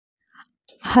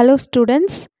Hello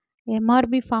students,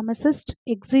 MRB Pharmacist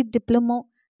exit diploma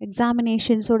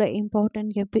examinations ஓட important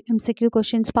MCQ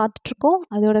questions பார்த்துட்டு இருக்கோம்.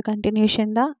 அதோட continuation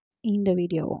தான் இந்த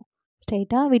வீடியோ.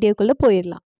 ஸ்ட்ரைட்டா வீடியோக்குள்ள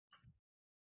போயிடலாம்.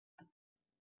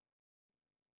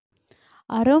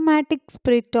 Aromatic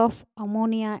spirit of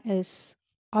ammonia is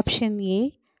option A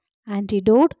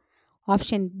antidote,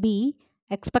 option B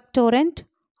expectorant,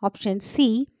 option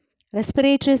C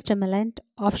respiratory stimulant,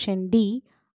 option D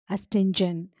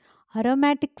astringent.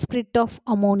 Aromatic spirit of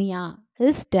ammonia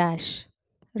is dash.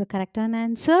 The correct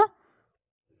answer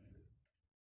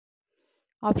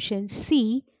option C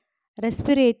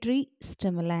respiratory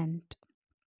stimulant.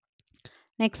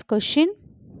 Next question.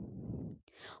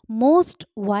 Most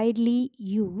widely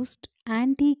used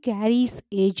anticaries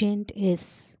agent is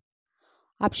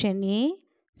option A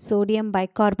sodium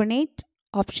bicarbonate,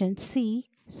 option C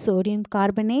sodium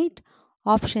carbonate,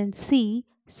 option C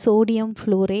sodium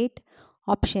fluorate,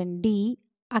 option D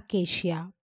acacia.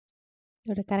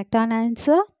 The correct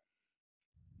answer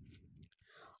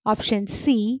option C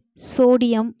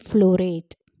sodium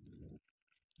fluorate.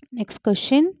 Next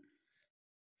question.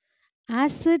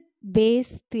 Acid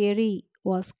base theory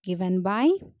was given by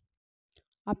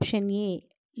option A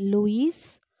Lewis,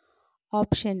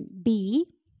 option B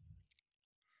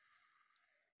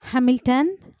Hamilton,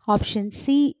 option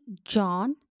C John,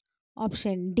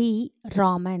 option D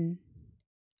Raman.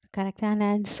 Correct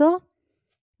answer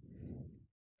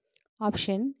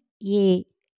option A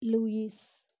Lewis.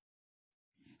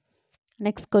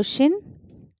 Next question.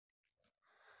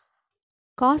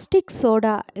 Caustic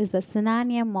soda is the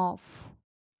synonym of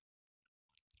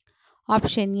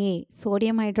option A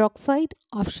sodium hydroxide,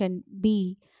 option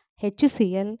B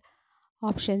HCl,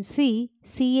 option C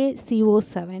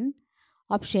CaCO7,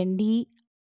 option D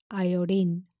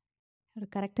iodine. The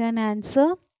correct answer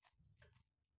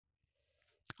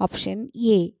option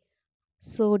A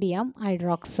sodium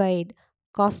hydroxide.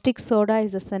 Caustic soda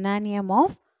is a synonym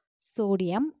of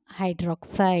sodium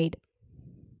hydroxide.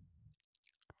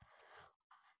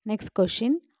 Next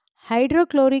question.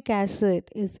 Hydrochloric acid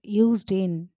is used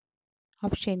in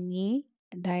option A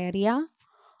diarrhea,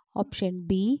 option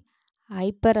B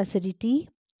hyperacidity,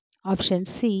 option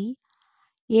C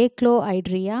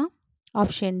achloidria,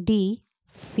 option D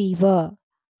fever.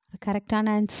 The correct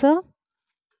answer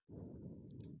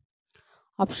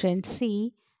option C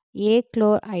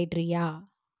achloidria.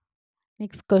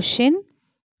 Next question.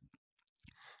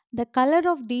 The color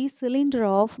of the cylinder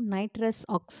of nitrous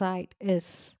oxide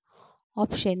is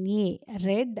option A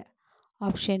red,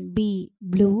 option B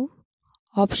blue,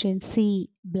 option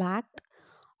C black,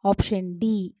 option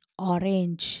D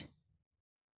orange.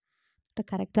 The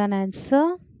correct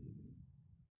answer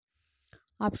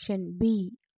option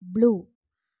B blue.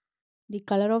 The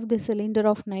color of the cylinder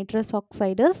of nitrous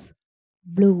oxide is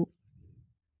blue.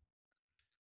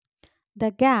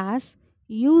 The gas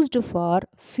used for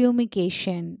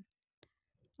fumigation.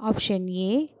 Option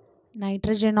A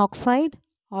nitrogen oxide,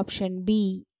 option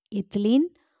B ethylene,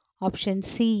 option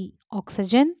C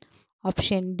oxygen,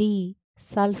 option D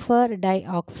sulfur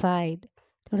dioxide.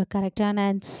 So the correct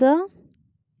answer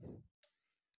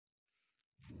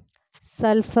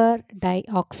sulfur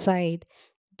dioxide.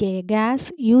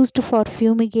 Gas used for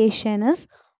fumigation is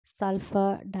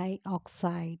sulfur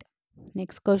dioxide.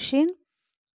 Next question.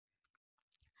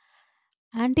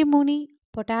 Antimony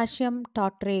potassium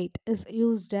tartarate is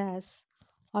used as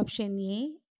option A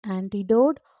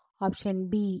antidote, option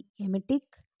B emetic,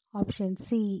 option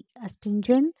C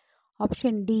astringent,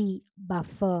 option D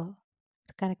buffer.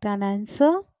 The correct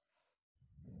answer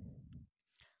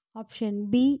option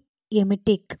B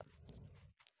emetic.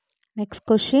 Next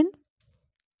question.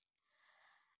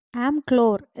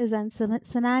 Amchlor is a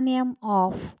synonym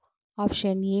of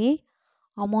option A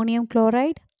ammonium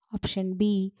chloride, option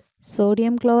B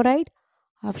sodium chloride,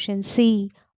 option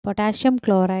C potassium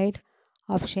chloride,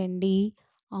 option D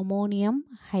ammonium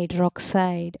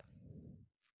hydroxide.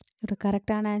 The correct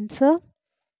answer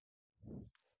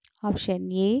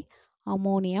option A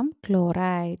ammonium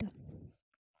chloride.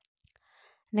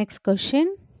 Next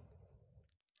question.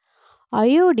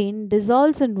 Iodine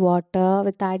dissolves in water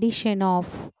with the addition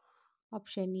of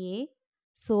option A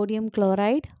sodium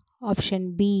chloride,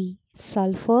 option B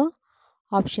sulfur,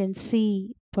 option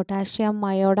C potassium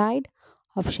iodide,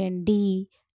 option D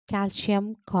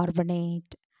calcium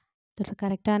carbonate. The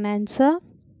correct answer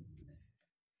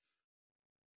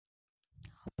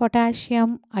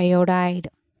potassium iodide.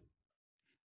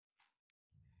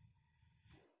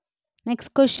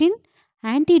 Next question.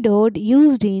 Antidote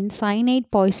used in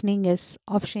cyanide poisoning is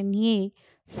option A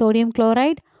sodium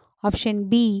chloride, option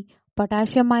B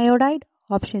potassium iodide,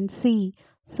 option C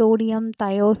sodium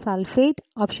thiosulfate.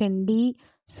 Option D,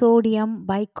 sodium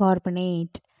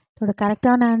bicarbonate. So the correct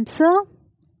answer,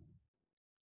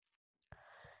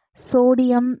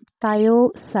 sodium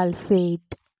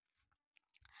thiosulfate.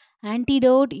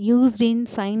 Antidote used in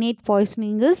cyanide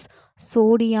poisoning is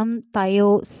sodium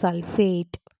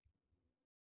thiosulfate.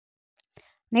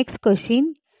 Next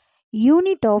question.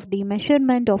 Unit of the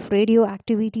measurement of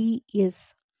radioactivity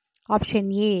is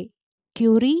option A,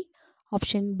 curie,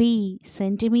 option B,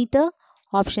 centimeter,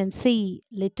 option C,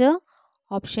 liter,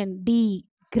 option D,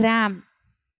 gram.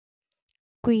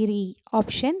 Query.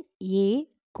 Option A,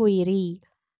 query.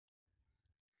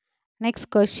 Next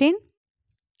question.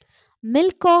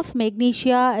 Milk of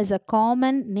magnesia is a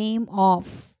common name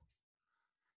of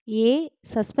A.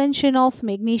 Suspension of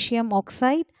magnesium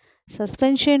oxide,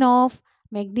 suspension of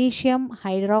magnesium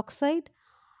hydroxide,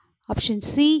 option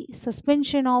C,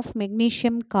 suspension of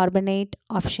magnesium carbonate,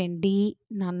 option D,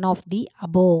 none of the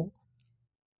above.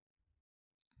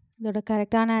 The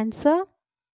correct answer,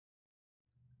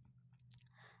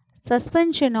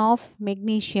 suspension of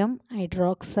magnesium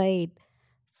hydroxide.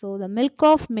 So the milk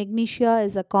of magnesia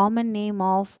is a common name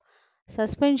of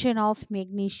suspension of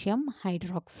magnesium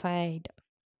hydroxide.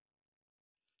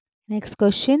 Next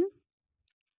question.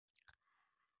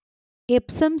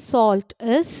 Epsom salt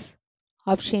is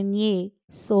option A,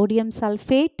 sodium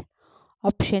sulfate,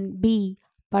 option B,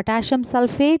 potassium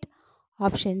sulfate,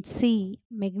 option C,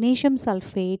 magnesium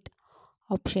sulfate,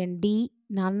 option D,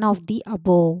 none of the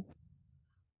above.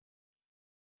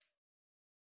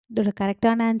 The correct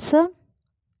answer,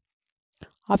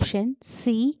 option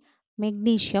C,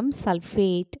 magnesium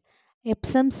sulfate.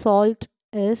 Epsom salt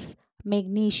is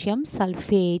magnesium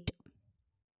sulfate.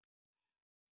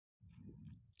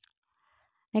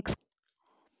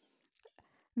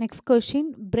 Next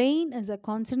question. Brain is a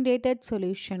concentrated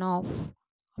solution of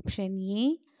option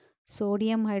A,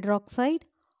 sodium hydroxide,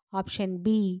 option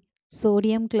B,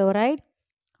 sodium chloride,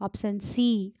 option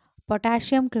C,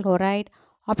 potassium chloride,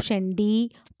 option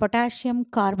D, potassium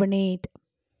carbonate.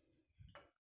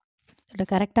 The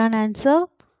correct answer,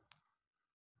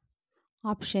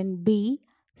 option B,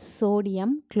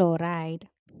 sodium chloride.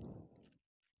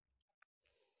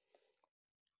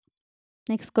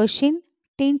 Next question.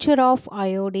 Tincture of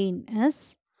iodine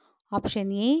is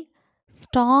option A,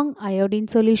 strong iodine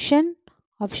solution,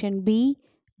 option B,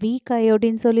 weak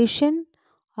iodine solution,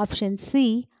 option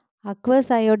C, aqueous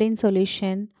iodine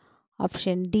solution,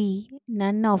 option D,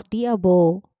 none of the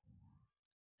above.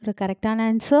 The correct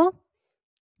answer,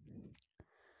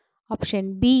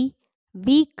 option B,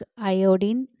 weak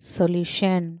iodine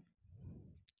solution.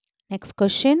 Next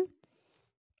question.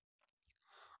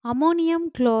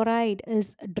 Ammonium chloride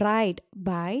is dried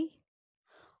by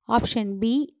option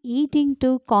B, heating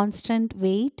to constant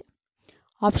weight,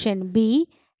 option B,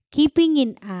 keeping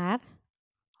in air,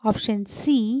 option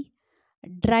C,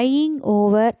 drying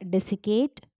over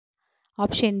desiccate,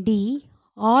 option D,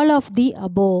 all of the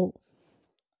above.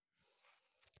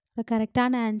 The correct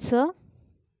answer,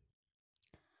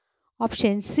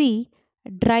 option C,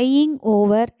 drying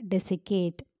over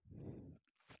desiccate.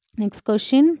 Next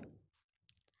question.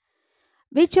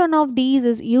 Which one of these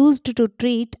is used to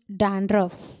treat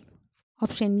dandruff?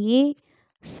 Option A,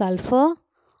 sulfur,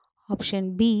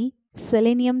 option B,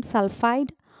 selenium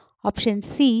sulfide, option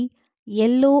C,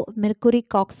 yellow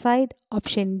mercuric oxide,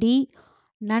 option D,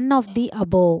 none of the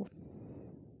above.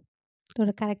 So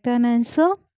the correct answer,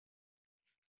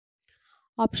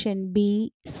 option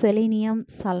B, selenium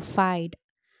sulfide,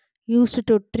 used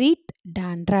to treat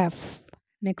dandruff.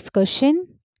 Next question.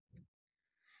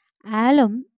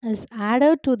 Alum is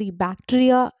added to the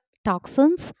bacteria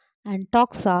toxins and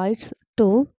toxides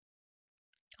to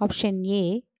option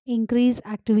A, increase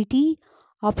activity,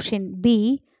 option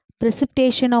B,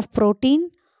 precipitation of protein,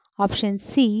 option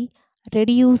C,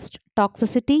 reduced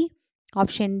toxicity,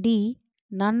 option D,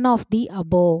 none of the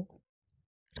above.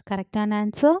 The correct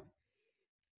answer,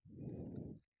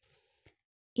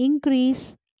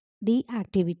 increase the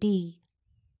activity.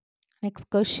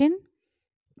 Next question.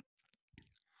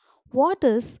 What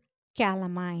is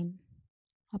calamine?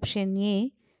 Option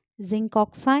A, zinc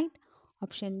oxide,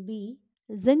 option B,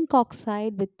 zinc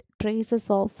oxide with traces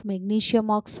of magnesium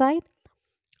oxide,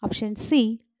 option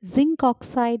C, zinc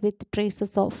oxide with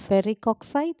traces of ferric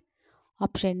oxide,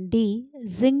 option D,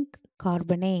 zinc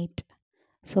carbonate.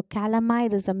 So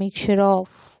calamine is a mixture of,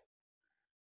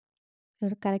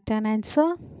 your correct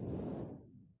answer,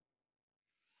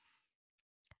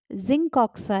 zinc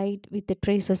oxide with the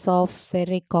traces of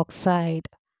ferric oxide.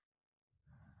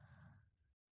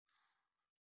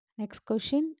 Next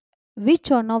question.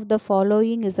 Which one of the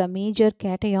following is a major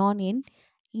cation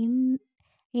in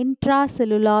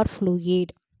intracellular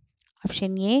fluid?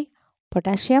 Option A,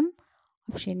 potassium.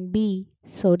 Option B,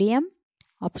 sodium.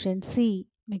 Option C,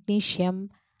 magnesium.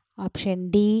 Option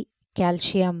D,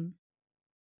 calcium.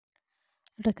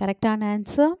 The correct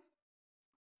answer,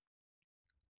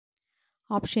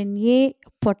 option A,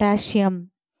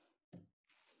 potassium.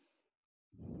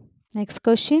 Next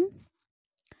question.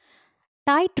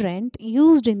 Titrant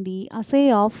used in the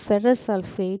assay of ferrous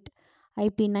sulfate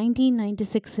IP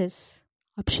 1996 is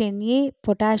option A,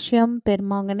 potassium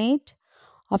permanganate.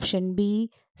 Option B,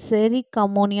 ferric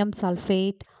ammonium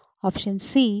sulfate. Option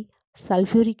C,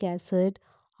 sulfuric acid.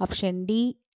 Option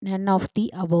D, none of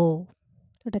the above.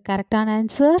 So the correct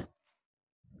answer,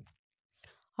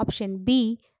 option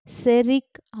B,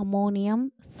 ferric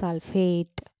ammonium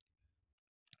sulfate.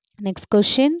 Next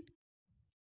question.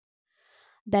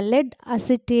 The lead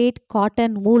acetate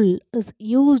cotton wool is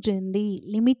used in the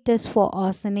limit test for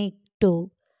arsenic to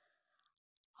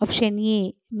option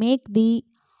A, make the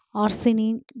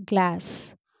arsenic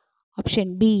glass.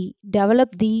 Option B,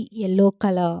 develop the yellow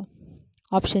color.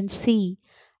 Option C,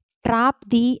 trap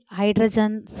the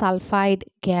hydrogen sulfide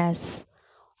gas.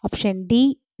 Option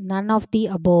D, none of the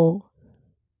above.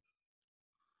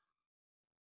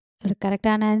 The correct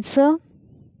answer,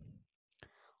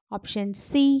 option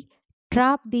C,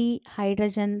 trap the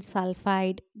hydrogen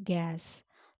sulfide gas.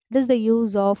 This is the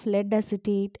use of lead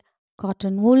acetate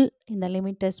cotton wool in the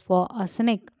limit test for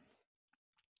arsenic.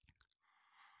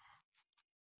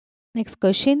 Next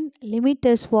question. Limit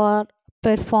tests were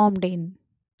performed in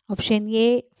option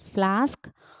A, flask.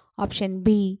 Option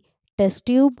B, test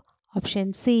tube.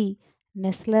 Option C,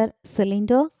 Nestler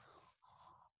cylinder.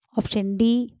 Option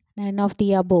D, none of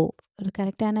the above. The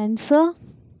correct answer,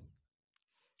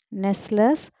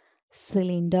 Nestler's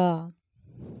cylinder.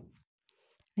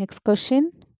 Next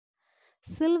question.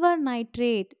 Silver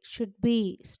nitrate should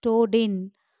be stored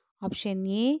in option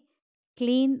A,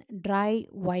 clean dry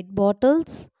white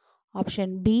bottles.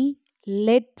 Option B,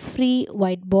 lead free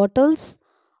white bottles.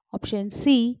 Option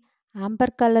C, amber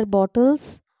color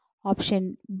bottles.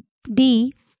 Option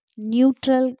D,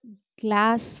 neutral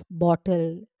glass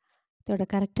bottle. So the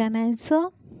correct answer,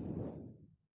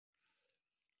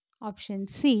 option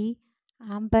C,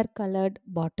 amber colored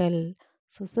bottle.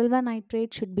 So silver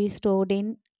nitrate should be stored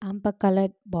in amber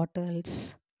colored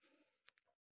bottles.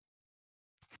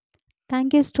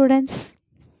 Thank you, students.